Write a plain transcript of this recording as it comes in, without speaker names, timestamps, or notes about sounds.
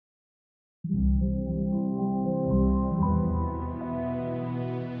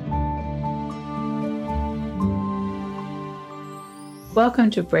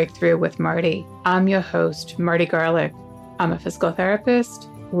Welcome to Breakthrough with Marty. I'm your host, Marty Garlick. I'm a physical therapist,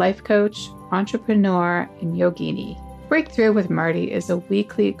 life coach, entrepreneur, and yogini. Breakthrough with Marty is a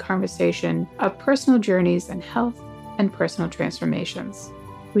weekly conversation of personal journeys in health and personal transformations.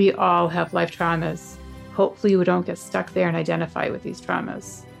 We all have life traumas. Hopefully we don't get stuck there and identify with these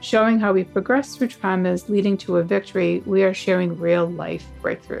traumas. Showing how we progress through traumas leading to a victory, we are sharing real life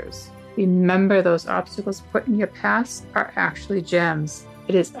breakthroughs. Remember, those obstacles put in your past are actually gems.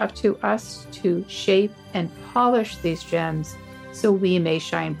 It is up to us to shape and polish these gems so we may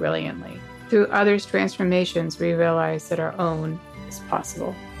shine brilliantly. Through others' transformations, we realize that our own is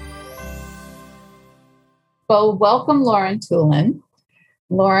possible. Well, welcome, Lauren Toolin.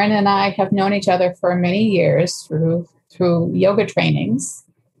 Lauren and I have known each other for many years through yoga trainings.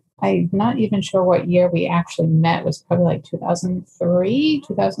 I'm not even sure what year we actually met. It was probably like 2003,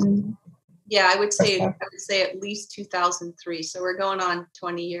 2000. Yeah, I would say at least 2003. So we're going on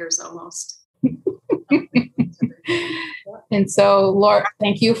 20 years almost. And so, Laura,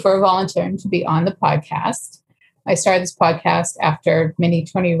 thank you for volunteering to be on the podcast. I started this podcast after many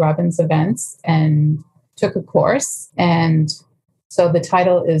Tony Robbins events and took a course. And so the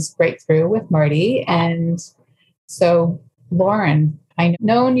title is Breakthrough with Marty. And so, Lauren, I've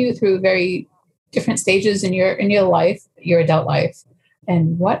known you through very different stages in your life, your adult life.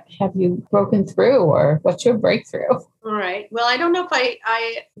 And what have you broken through, or what's your breakthrough? All right. Well, I don't know if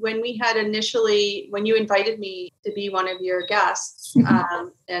I when you invited me to be one of your guests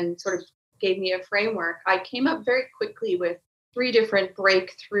and sort of gave me a framework, I came up very quickly with 3 different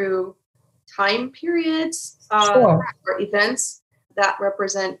breakthrough time periods or events that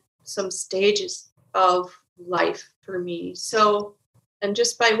represent some stages of life for me. So, and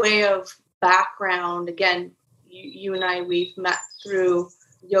just by way of background, again, you and I, we've met through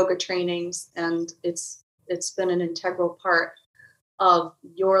yoga trainings, and it's been an integral part of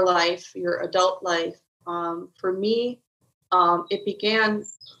your life, your adult life. For me, it began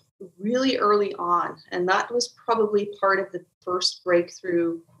really early on, and that was probably part of the first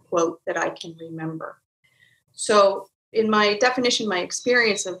breakthrough quote that I can remember. So in my definition, my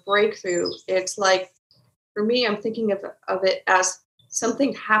experience of breakthrough, it's like, for me, I'm thinking of it as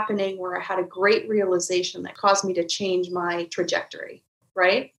something happening where I had a great realization that caused me to change my trajectory,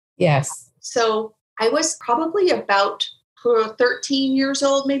 right? Yes. So I was probably about 13 years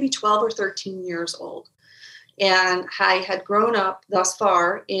old, maybe 12 or 13 years old. And I had grown up thus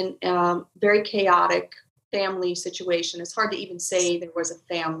far in a very chaotic family situation. It's hard to even say there was a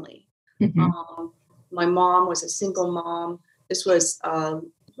family. Mm-hmm. My mom was a single mom. This was,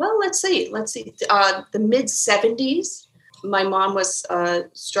 let's see, the mid 70s. My mom was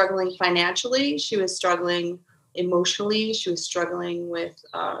struggling financially. She was struggling emotionally. She was struggling with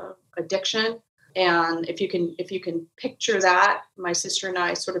addiction. And if you can picture that, my sister and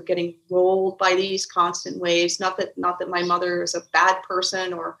I sort of getting rolled by these constant waves. Not that my mother is a bad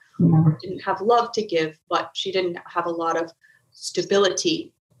person or didn't have love to give, but she didn't have a lot of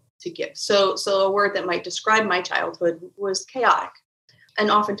stability to give. So a word that might describe my childhood was chaotic,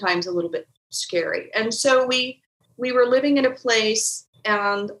 and oftentimes a little bit scary. And so we were living in a place,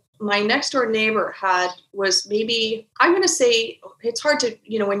 and my next door neighbor was maybe, I'm going to say, it's hard to,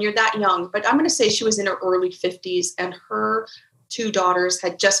 when you're that young, but I'm going to say she was in her early 50s, and her 2 daughters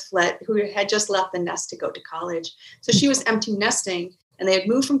had just left the nest to go to college. So she was empty nesting, and they had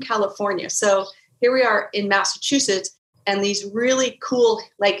moved from California. So here we are in Massachusetts, and these really cool,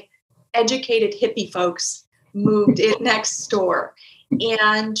 like educated hippie folks moved in next door.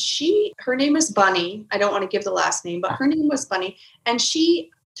 And her name is Bunny. I don't want to give the last name, but her name was Bunny. And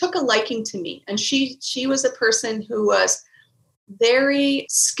she took a liking to me. And she was a person who was very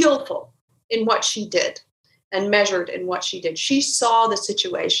skillful in what she did and measured in what she did. She saw the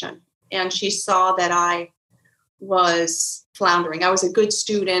situation, and she saw that I was floundering. I was a good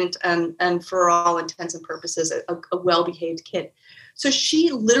student and for all intents and purposes, a well-behaved kid. So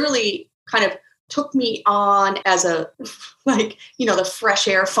she literally kind of took me on as the fresh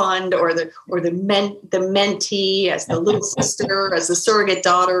air fund or the mentee, as the little sister, as the surrogate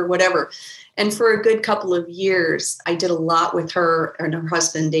daughter, whatever. And for a good couple of years, I did a lot with her and her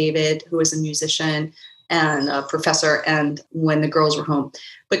husband, David, who was a musician and a professor, and when the girls were home.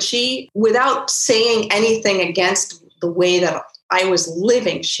 But she, without saying anything against the way that I was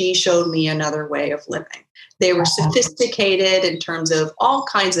living, she showed me another way of living. They were sophisticated in terms of all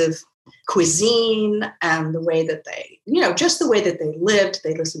kinds of cuisine and the way that they, just the way that they lived.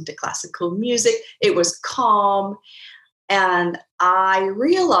 They listened to classical music. It was calm. And I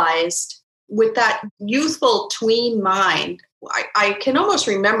realized with that youthful tween mind, I can almost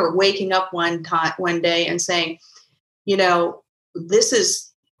remember waking up one day and saying, this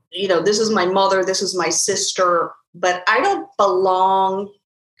is my mother, this is my sister, but I don't belong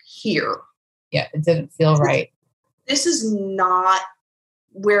here. Yeah, it didn't feel right. This is not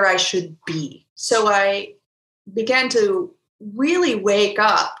where I should be. So I began to really wake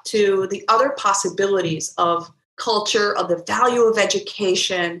up to the other possibilities of culture, of the value of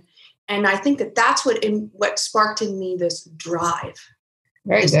education. And I think that's what sparked in me this drive.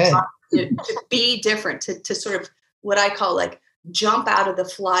 Very good. To be different, to sort of what I call like jump out of the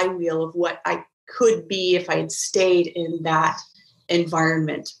flywheel of what I could be if I had stayed in that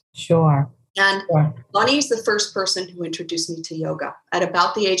environment. Sure. And Bunny's the first person who introduced me to yoga at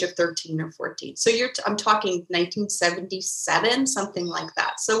about the age of 13 or 14. So I'm talking 1977, something like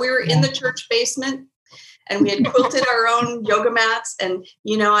that. So we were in the church basement and we had quilted our own yoga mats. And,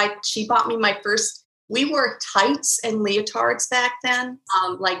 she bought me my first, we wore tights and leotards back then,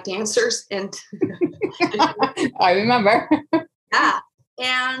 like dancers. And I remember. Yeah.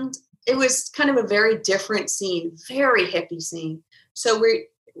 And it was kind of a very different scene, very hippie scene. So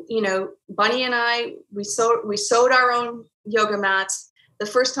Bunny and I, we sewed our own yoga mats. The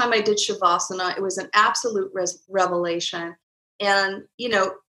first time I did Shavasana, it was an absolute revelation. And,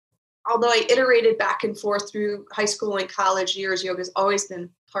 although I iterated back and forth through high school and college years, yoga has always been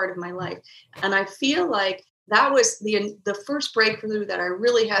part of my life. And I feel like that was the first breakthrough that I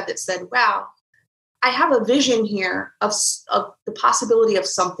really had that said, wow, I have a vision here of the possibility of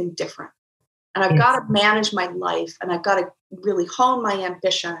something different. And I've got to manage my life, and I've got to really hone my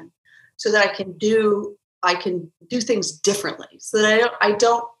ambition so that I can do things differently, so that I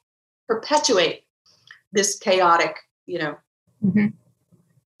don't perpetuate this chaotic,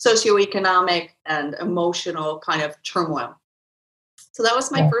 socioeconomic and emotional kind of turmoil. So that was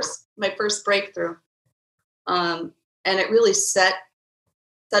my first breakthrough, and it really set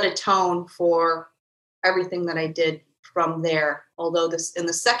a tone for everything that I did from there. Although in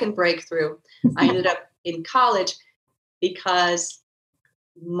the second breakthrough, I ended up in college because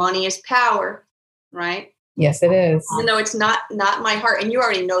money is power, right? Yes, it is. Even though it's not my heart, and you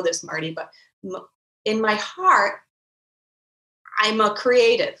already know this, Marty, but in my heart, I'm a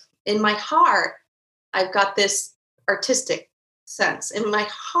creative. In my heart, I've got this artistic sense. In my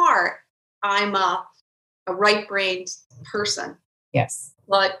heart, I'm a right-brained person. Yes.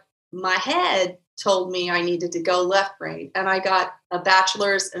 But my head told me I needed to go left brain. And I got a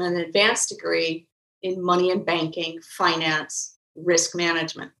bachelor's and an advanced degree in money and banking, finance, risk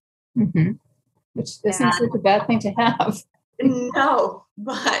management. Mm-hmm. Which isn't such a bad thing to have. No,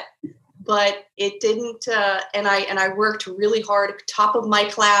 but it didn't. And I worked really hard, top of my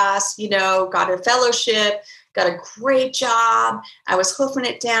class, got a fellowship, got a great job. I was hoofing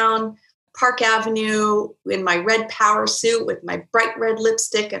it down Park Avenue in my red power suit with my bright red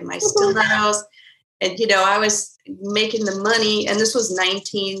lipstick and my stilettos. And, I was making the money, and this was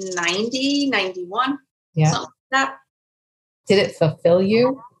 1990, 91, something like that. Did it fulfill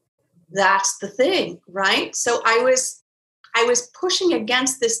you? That's the thing, right? So I was pushing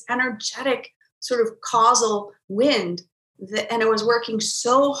against this energetic sort of causal wind, and I was working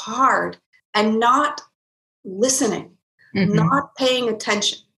so hard and not listening, not paying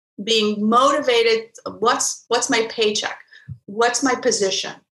attention, being motivated. What's my paycheck? What's my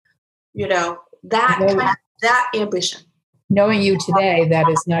position? That ambition. Knowing you today, that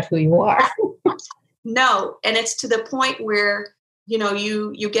is not who you are. No. And it's to the point where,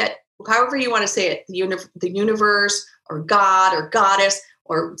 you get, however you want to say it, the universe or God or goddess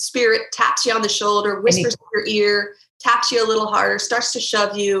or spirit taps you on the shoulder, whispers in your ear, taps you a little harder, starts to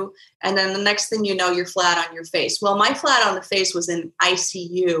shove you. And then the next thing you know, you're flat on your face. Well, my flat on the face was in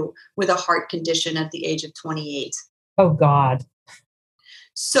ICU with a heart condition at the age of 28. Oh, God.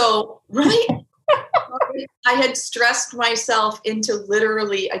 So, right? I had stressed myself into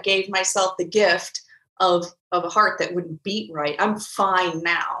literally, I gave myself the gift of a heart that wouldn't beat right. I'm fine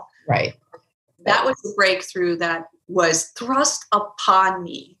now. Right. That was the breakthrough that was thrust upon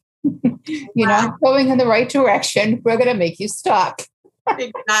me. You're not going in the right direction. We're going to make you stop.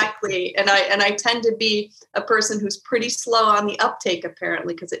 Exactly. And I tend to be a person who's pretty slow on the uptake,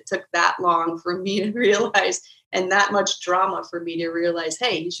 apparently, because it took that long for me to realize, and that much drama for me to realize,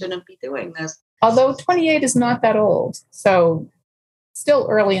 hey, you shouldn't be doing this. Although 28 is not that old. So still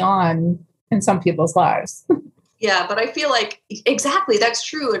early on in some people's lives. Yeah, but I feel like, exactly, that's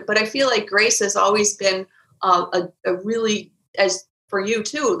true. But I feel like Grace has always been a really, as for you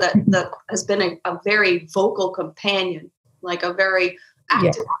too, that has been a very vocal companion, like a very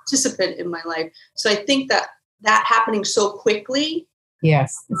active participant in my life. So I think that happening so quickly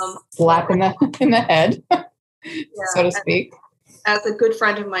Yes. Slap in the head, so to speak. As a good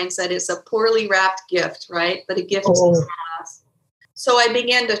friend of mine said, it's a poorly wrapped gift, right? But a gift to us. So I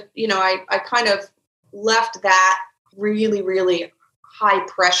began to, I kind of left that really, really high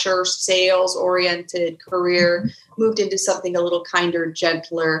pressure, sales oriented career, moved into something a little kinder,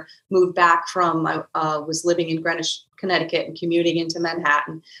 gentler, moved back from, I was living in Greenwich, Connecticut and commuting into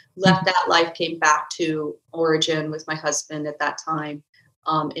Manhattan, left that life, came back to origin with my husband at that time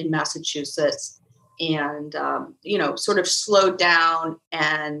in Massachusetts. And, sort of slowed down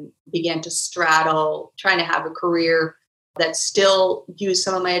and began to straddle, trying to have a career that still used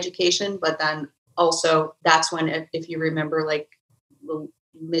some of my education, but then also that's when, if you remember, like the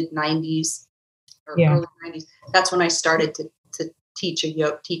mid 90s or early 90s, that's when I started to teach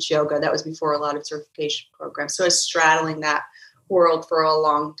yoga. That was before a lot of certification programs. So I was straddling that world for a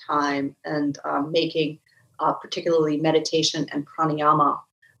long time and making particularly meditation and pranayama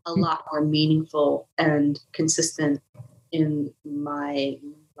a lot more meaningful and consistent in my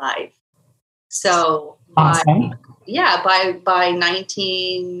life. So awesome. by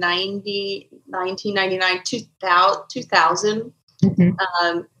 1990, 1999, 2000,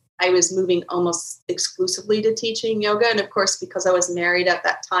 I was moving almost exclusively to teaching yoga. And of course, because I was married at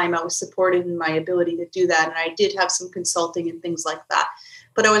that time, I was supported in my ability to do that. And I did have some consulting and things like that.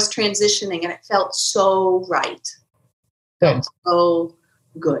 But I was transitioning and it felt so right. Good. So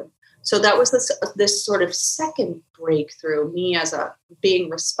good. So that was this sort of second breakthrough, me as a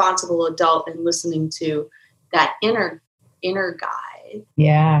being responsible adult and listening to that inner guide.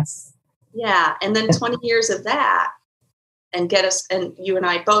 Yes. Yeah. And then 20 years of that and get us, and you and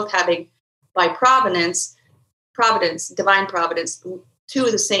I both having by divine providence, two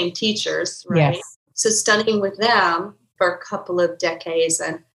of the same teachers, right? Yes. So studying with them for a couple of decades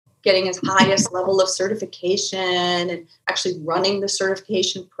and getting his highest level of certification and actually running the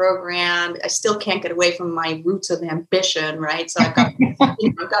certification program. I still can't get away from my roots of ambition, right? So I've got,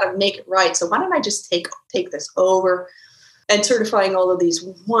 I've got to make it right. So why don't I just take this over and certifying all of these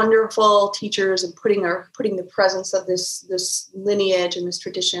wonderful teachers and putting the presence of this lineage and this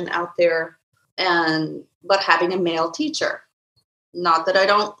tradition out there, but having a male teacher. Not that I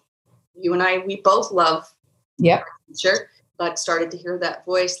don't, you and I, we both love our teacher, but started to hear that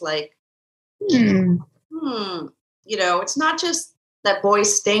voice like, it's not just that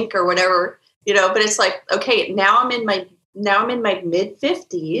boys stink or whatever, but it's like, okay, now I'm in my mid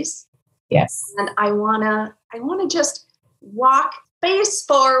 50s. Yes. And I want to just walk face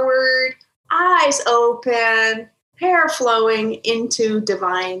forward, eyes open, hair flowing into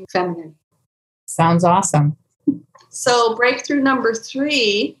divine feminine. Sounds awesome. So breakthrough number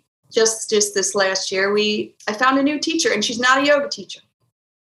 3, just this last year, I found a new teacher, and she's not a yoga teacher.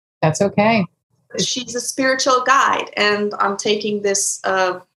 That's okay. She's a spiritual guide, and I'm taking this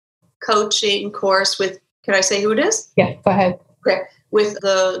coaching course with, can I say who it is? Yeah, go ahead. Okay. With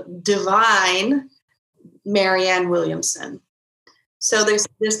the divine Marianne Williamson. So this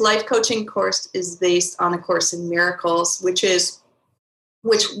life coaching course is based on A Course in Miracles, which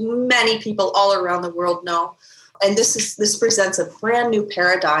many people all around the world know. And this presents a brand new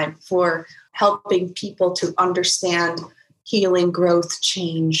paradigm for helping people to understand healing, growth,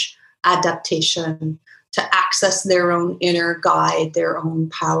 change, adaptation, to access their own inner guide, their own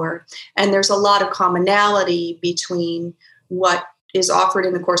power. And there's a lot of commonality between what is offered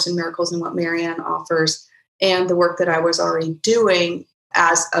in the Course in Miracles and what Marianne offers and the work that I was already doing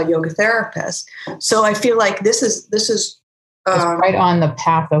as a yoga therapist. So I feel like this is it's right on the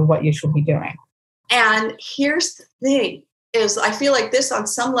path of what you should be doing. And here's the thing is I feel like this on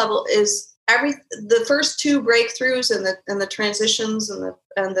some level is the first 2 breakthroughs and the transitions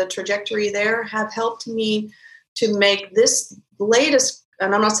and the trajectory there have helped me to make this latest,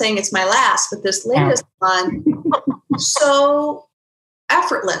 and I'm not saying it's my last, but this latest one so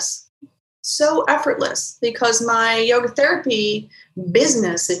effortless because my yoga therapy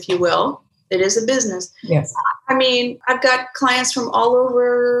business, if you will, it is a business. Yes. I mean, I've got clients from all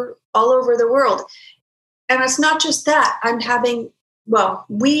over the world. And it's not just that.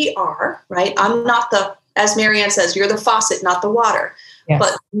 We are, right? I'm not as Marianne says, you're the faucet, not the water. Yes.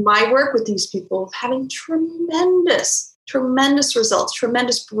 But my work with these people having tremendous results,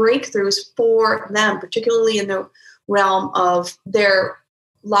 tremendous breakthroughs for them, particularly in the realm of their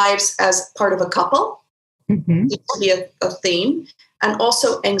lives as part of a couple, seems to be a theme, and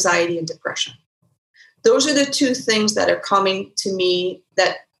also anxiety and depression. Those are the 2 things that are coming to me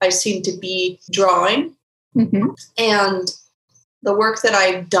that I seem to be drawing. And the work that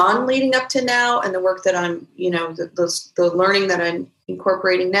I've done leading up to now and the work that I'm, the learning that I'm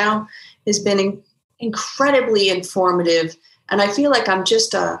incorporating now has been incredibly informative And I feel like I'm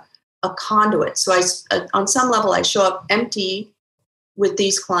just a conduit. So on some level, I show up empty with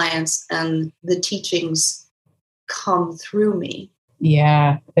these clients and the teachings come through me.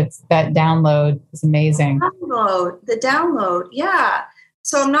 Yeah, it's that download is amazing. The download. Yeah.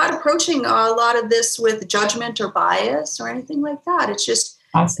 So I'm not approaching a lot of this with judgment or bias or anything like that. It's just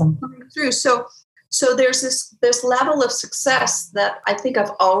awesome coming through. So there's this level of success that I think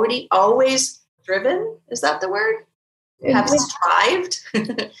I've always driven. Is that the word? Have strived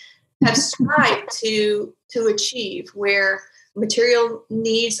to achieve, where material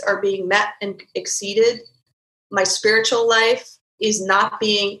needs are being met and exceeded. My spiritual life is not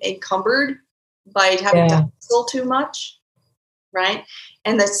being encumbered by having to hustle too much, right?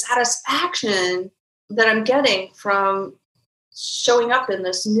 And the satisfaction that I'm getting from showing up in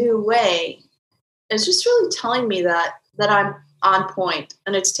this new way is just really telling me that I'm on point.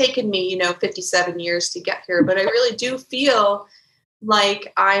 And it's taken me, 57 years to get here, but I really do feel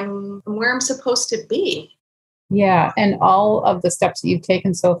like I'm where I'm supposed to be. Yeah. And all of the steps that you've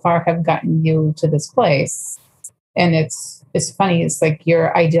taken so far have gotten you to this place. And it's funny. It's like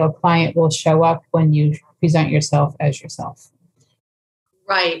your ideal client will show up when you present yourself as yourself.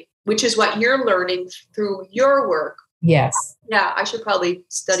 Right. Which is what you're learning through your work. Yes. Yeah. I should probably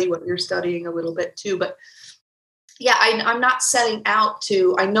study what you're studying a little bit too, but yeah, I'm not setting out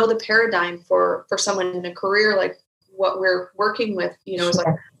to, I know the paradigm for someone in a career like what we're working with, is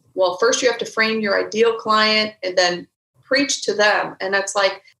like, well, first you have to frame your ideal client and then preach to them. And that's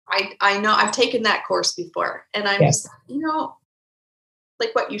like, I know I've taken that course before and I'm just,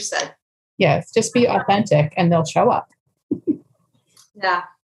 like what you said. Yes. Just be authentic and they'll show up. Yeah.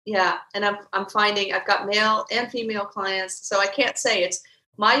 Yeah. And I'm finding I've got male and female clients. So I can't say it's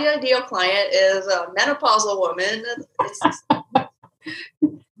my ideal client is a menopausal woman.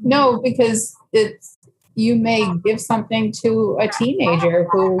 No, because you may give something to a teenager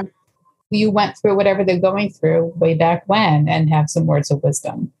who you went through whatever they're going through way back when and have some words of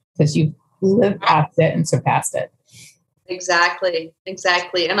wisdom because you've lived past it and surpassed it. Exactly.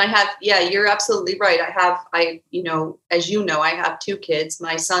 And I have, you're absolutely right. As you know, I have 2 kids.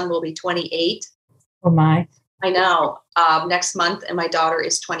 My son will be 28. Oh my. I know, next month, and my daughter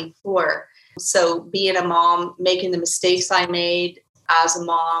is 24. So being a mom, making the mistakes I made as a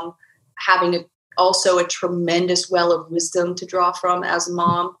mom, having also a tremendous well of wisdom to draw from as a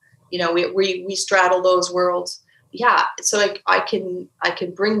mom, we straddle those worlds. Yeah. So I can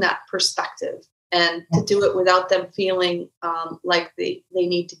bring that perspective and to do it without them feeling like they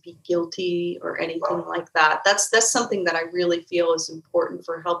need to be guilty or anything like that. That's something that I really feel is important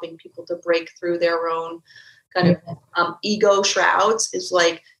for helping people to break through their own kind of ego shrouds, is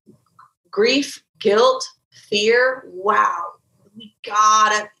like grief, guilt, fear. Wow. We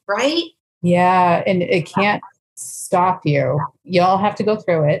got it, right? Yeah. And it can't stop you. You all have to go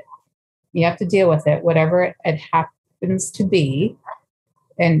through it. You have to deal with it, whatever it happens to be.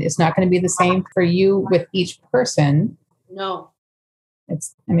 And it's not going to be the same for you with each person. No.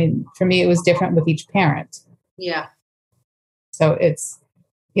 For me, it was different with each parent. Yeah. So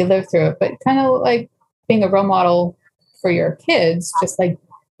you live through it, but kind of like being a role model for your kids, just like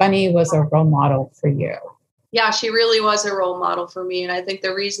Bunny was a role model for you. Yeah, she really was a role model for me. And I think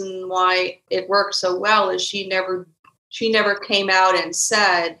the reason why it worked so well is she never came out and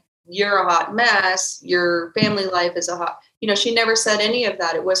said, you're a hot mess. Your family life is a hot, she never said any of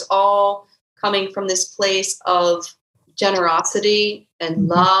that. It was all coming from this place of generosity and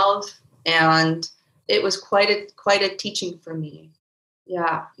love. And it was quite a teaching for me.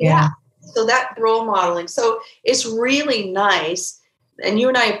 Yeah. So that role modeling. So it's really nice. And you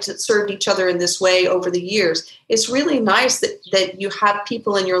and I have served each other in this way over the years. It's really nice that you have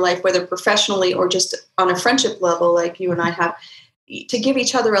people in your life, whether professionally or just on a friendship level, like you and I have, to give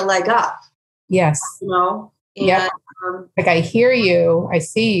each other a leg up. Yes. And, yep. Like I hear you, I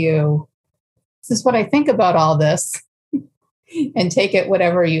see you. This is what I think about all this, and take it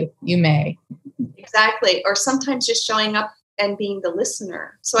whatever you may. Exactly. Or sometimes just showing up and being the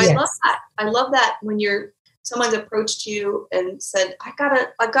listener. So yes. I love that. I love that when someone's approached you and said, I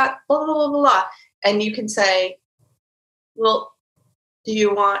got blah, blah, blah, blah. And you can say, well, do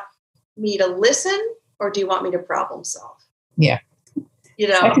you want me to listen or do you want me to problem solve? Yeah.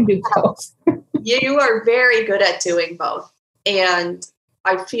 I can do both. You are very good at doing both. And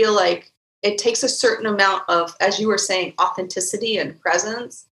I feel like it takes a certain amount of, as you were saying, authenticity and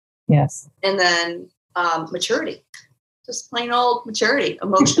presence. Yes. And then maturity, just plain old maturity,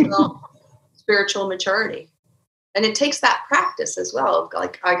 emotional, spiritual maturity. And it takes that practice as well.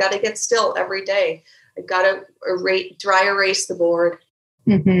 Like, I got to get still every day. I got to dry erase the board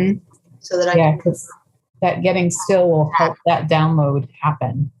so that I can. that getting still will help that download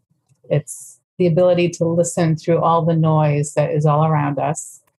happen. It's the ability to listen through all the noise that is all around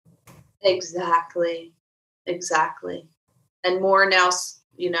us. Exactly. And more now,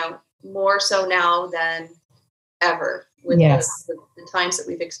 more so now than ever with the times that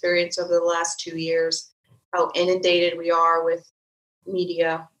we've experienced over the last 2 years, how inundated we are with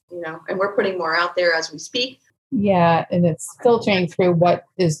media, and we're putting more out there as we speak. Yeah, and it's filtering through what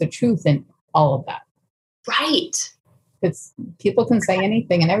is the truth in all of that. Right. It's people can say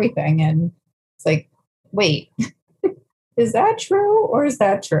anything and everything, and it's like, wait, is that true or is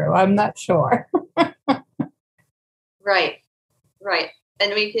that true? I'm not sure. Right.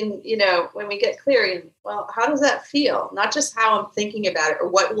 And we can, when we get clear, well, how does that feel? Not just how I'm thinking about it or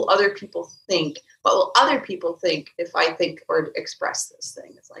what will other people think. What will other people think if I think or express this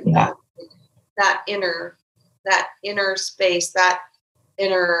thing? It's like that inner space, that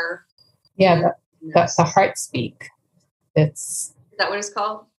inner. Yeah, the heart speak. Is that what it's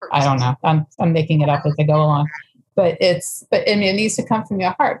called? I don't know. I'm making it up as I go along. But it needs to come from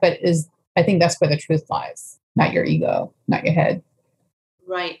your heart. But I think that's where the truth lies, not your ego, not your head.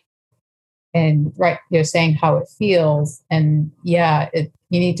 Right. And you're saying how it feels, and you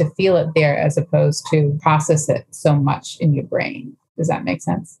need to feel it there as opposed to process it so much in your brain. Does that make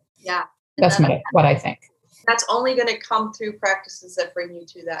sense? Yeah. That's what I think. That's only going to come through practices that bring you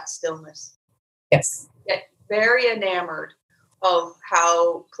to that stillness. Yes. Get very enamored of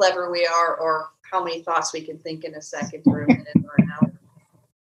how clever we are or how many thoughts we can think in a second or a minute or an hour.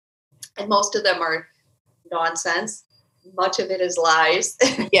 And most of them are nonsense. Much of it is lies.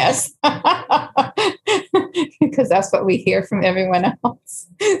 Yes. Because that's what we hear from everyone else.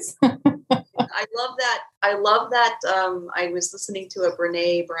 I love that. I was listening to a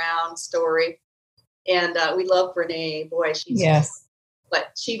Brene Brown story, and we love Brene. Boy, but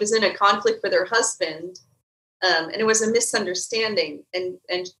she was in a conflict with her husband, and it was a misunderstanding. And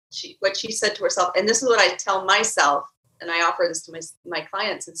what she said to herself, and this is what I tell myself, and I offer this to my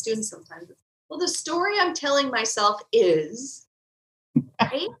clients and students sometimes. Well, the story I'm telling myself is,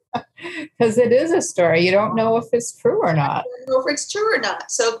 right? Because it is a story. You don't know if it's true or not. I don't know if it's true or not.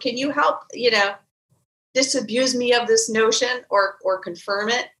 So can you help, disabuse me of this notion or confirm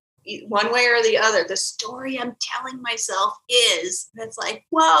it one way or the other? The story I'm telling myself is, and it's like,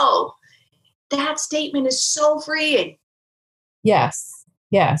 whoa, that statement is so freeing. Yes,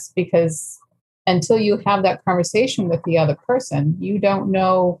 because until you have that conversation with the other person, you don't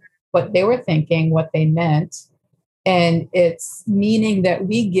know what they were thinking, what they meant. And it's meaning that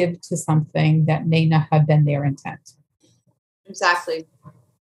we give to something that may not have been their intent. Exactly.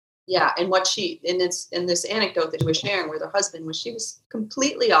 Yeah. And in this anecdote that she was sharing with her husband, she was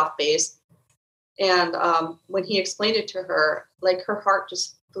completely off base. And when he explained it to her, like her heart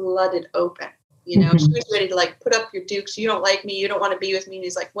just flooded open. She was ready to put up your dukes. You don't like me. You don't want to be with me. And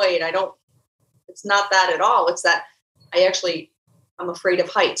he's like, wait, it's not that at all. It's that I'm afraid of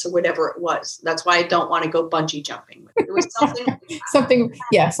heights or whatever it was. That's why I don't want to go bungee jumping. It was something.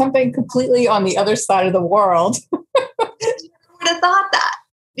 something completely on the other side of the world. You would have thought that,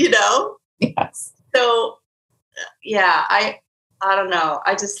 Yes. So, yeah, I don't know.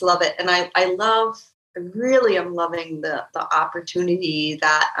 I just love it. And I really am loving the opportunity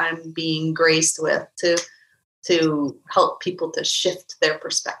that I'm being graced with to help people to shift their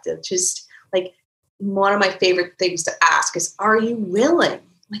perspective. Just like, one of my favorite things to ask is, are you willing?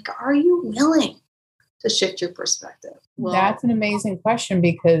 Are you willing to shift your perspective? Well, that's an amazing question,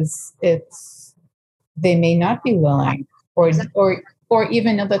 because they may not be willing or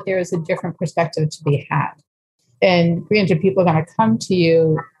even know that there is a different perspective to be had. And granted, people are going to come to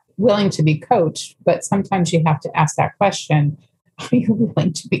you willing to be coached, but sometimes you have to ask that question, are you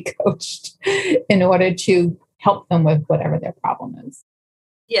willing to be coached in order to help them with whatever their problem is?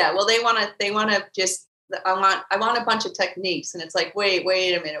 Yeah, well, they want to just, I want a bunch of techniques. And it's like, wait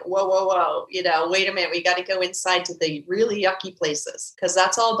a minute. Whoa. Wait a minute. We got to go inside to the really yucky places, because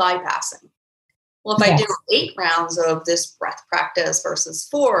that's all bypassing. Well, if I do 8 rounds of this breath practice versus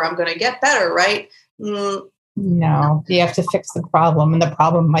 4, I'm going to get better, right? No, you have to fix the problem, and the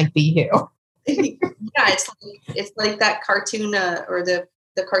problem might be you. Yeah, it's like that cartoon or the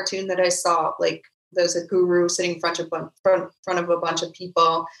cartoon that I saw, there's a guru sitting in front of a bunch of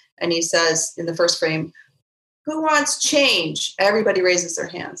people, and he says in the first frame, who wants change? Everybody raises their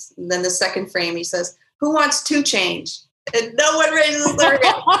hands. And then the second frame, he says, who wants to change? And no one raises their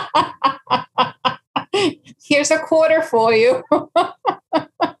hand. Here's a quarter for you.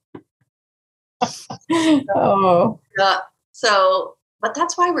 Oh. But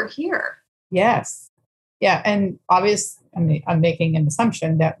that's why we're here. Yes. Yeah. And I'm making an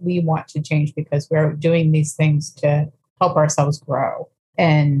assumption that we want to change because we're doing these things to help ourselves grow.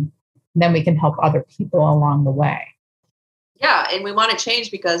 And then we can help other people along the way. Yeah. And we want to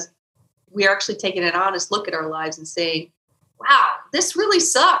change because we're actually taking an honest look at our lives and saying, wow, this really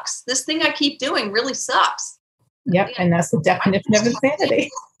sucks. This thing I keep doing really sucks. Yep. Yeah. And that's the definition of insanity.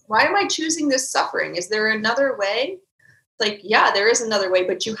 Why am I choosing this suffering? Is there another way? Like, yeah, there is another way,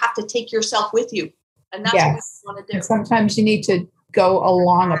 but you have to take yourself with you. And that's what we want to do. And sometimes you need to go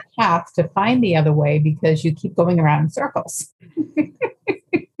along a path to find the other way because you keep going around in circles.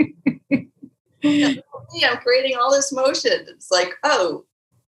 Yeah, I'm creating all this motion. It's like, oh,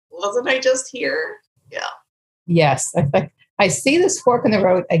 wasn't I just here? Yeah. Yes. I see this fork in the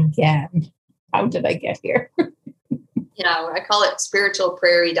road again. How did I get here? Yeah, I call it spiritual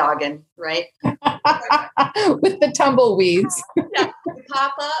prairie dogging, right? With the tumbleweeds. Yeah, we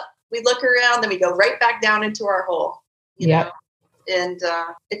pop up, we look around, then we go right back down into our hole. You know? And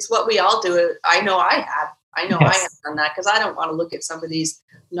it's what we all do. I know I have. I have done that because I don't want to look at some of these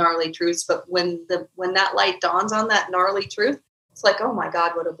gnarly truths. But when that light dawns on that gnarly truth, it's like, oh my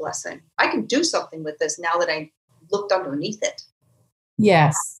God, what a blessing. I can do something with this now that I looked underneath it.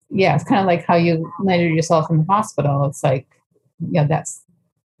 Yes. Yeah. It's kind of like how you landed yourself in the hospital. It's like, you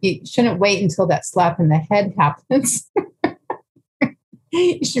shouldn't wait until that slap in the head happens.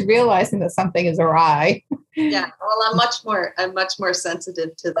 You should realize that something is awry. Yeah. Well, I'm much more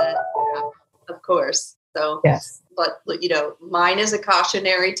sensitive to that, of course. So, yes. But mine is a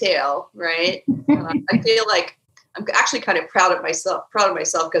cautionary tale, right? I feel like I'm actually kind of proud of myself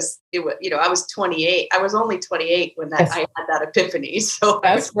because I was 28. I was only 28 when I had that epiphany. So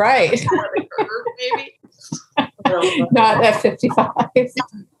that's right. Out of the curve, maybe. Not at 55. Yeah,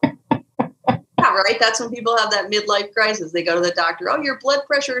 right. That's when people have that midlife crisis. They go to the doctor. Oh, your blood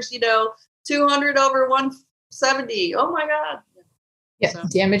pressure is 200 over 170. Oh my God. Yeah, so,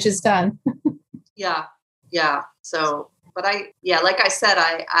 damage is done. Yeah. So, but like I said,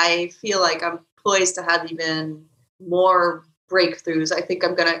 I feel like I'm poised to have even more breakthroughs. I think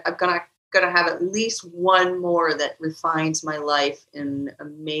I'm gonna have at least one more that refines my life in a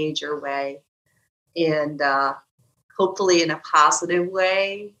major way, and hopefully in a positive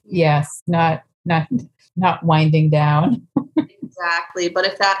way. Yes, not winding down. Exactly. But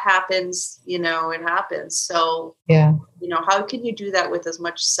if that happens, it happens. So yeah, how can you do that with as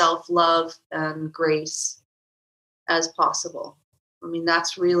much self-love and grace as possible? I mean,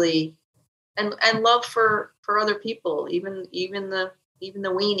 that's really and love for other people, even the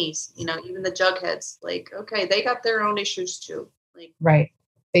weenies, even the jugheads. Like, okay, they got their own issues too. Like, right,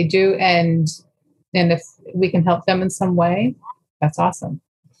 they do, and if we can help them in some way, that's awesome.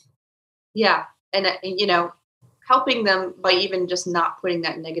 Yeah, and helping them by even just not putting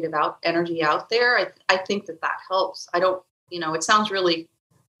that negative energy out there. I think that helps. I don't, it sounds really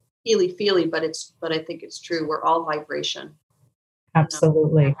feely, but I think it's true. We're all vibration.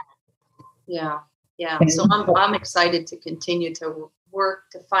 Absolutely. Yeah. So I'm excited to continue to work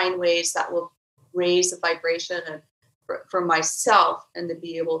to find ways that will raise the vibration and for myself, and to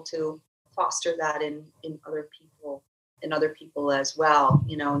be able to foster that in other people as well.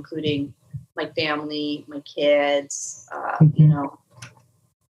 Including my family, my kids, and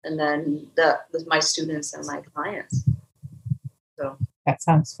then my students and my clients. So that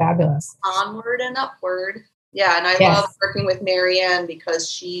sounds fabulous. Onward and upward. Yeah, and I love working with Marianne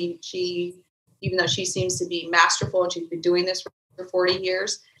because she, even though she seems to be masterful and she's been doing this for 40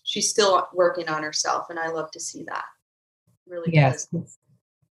 years, she's still working on herself, and I love to see that. Really does.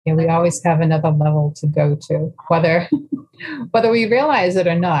 Yeah, we always have another level to go to, whether we realize it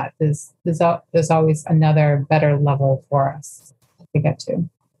or not. There's always another better level for us to get to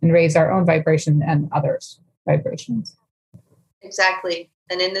and raise our own vibration and others' vibrations. Exactly.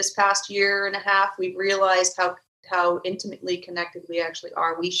 And in this past year and a half, we've realized how intimately connected we actually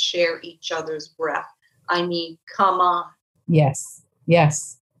are. We share each other's breath. I mean, come on. Yes.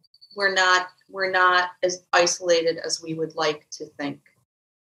 We're not as isolated as we would like to think.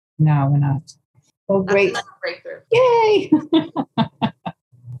 No, we're not. Well, great. Breakthrough. Yay.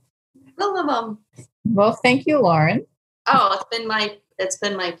 Well, thank you, Lauren. Oh, it's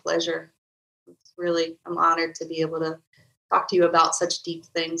been my pleasure. I'm honored to be able to talk to you about such deep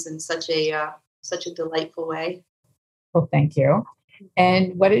things in such a delightful way. Well, thank you.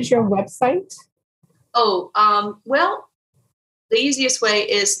 And what is your website? Well, the easiest way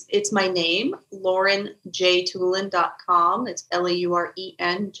is it's my name, LaurenJToolin.com. It's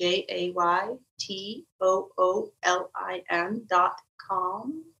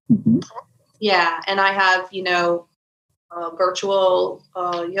LaurenJayToolin.com. Mm-hmm. Yeah, and I have, a virtual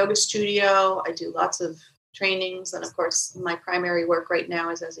yoga studio. I do lots of trainings. And of course, my primary work right now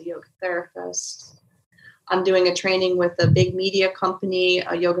is as a yoga therapist. I'm doing a training with a big media company,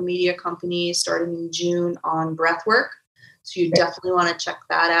 a yoga media company, starting in June on breath work. So you definitely want to check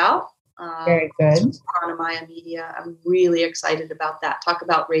that out. Very good. Pranamaya Media. I'm really excited about that. Talk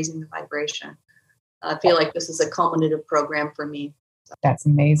about raising the vibration. I feel like this is a culminative program for me. That's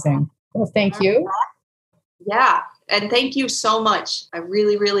amazing. Well, thank you. Yeah. And thank you so much. I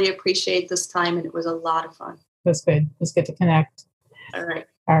really, really appreciate this time. And it was a lot of fun. It was good. It was good to connect. All right.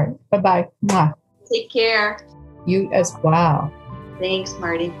 All right. Bye-bye. Mwah. Take care. You as well. Thanks,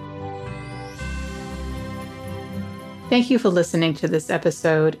 Marty. Thank you for listening to this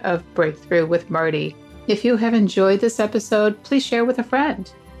episode of Breakthrough with Marty. If you have enjoyed this episode, please share with a friend.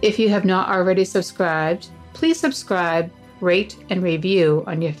 If you have not already subscribed, please subscribe, rate, and review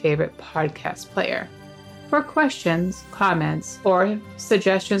on your favorite podcast player. For questions, comments, or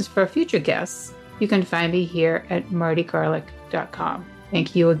suggestions for future guests, you can find me here at martygarlic.com.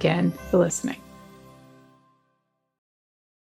 Thank you again for listening.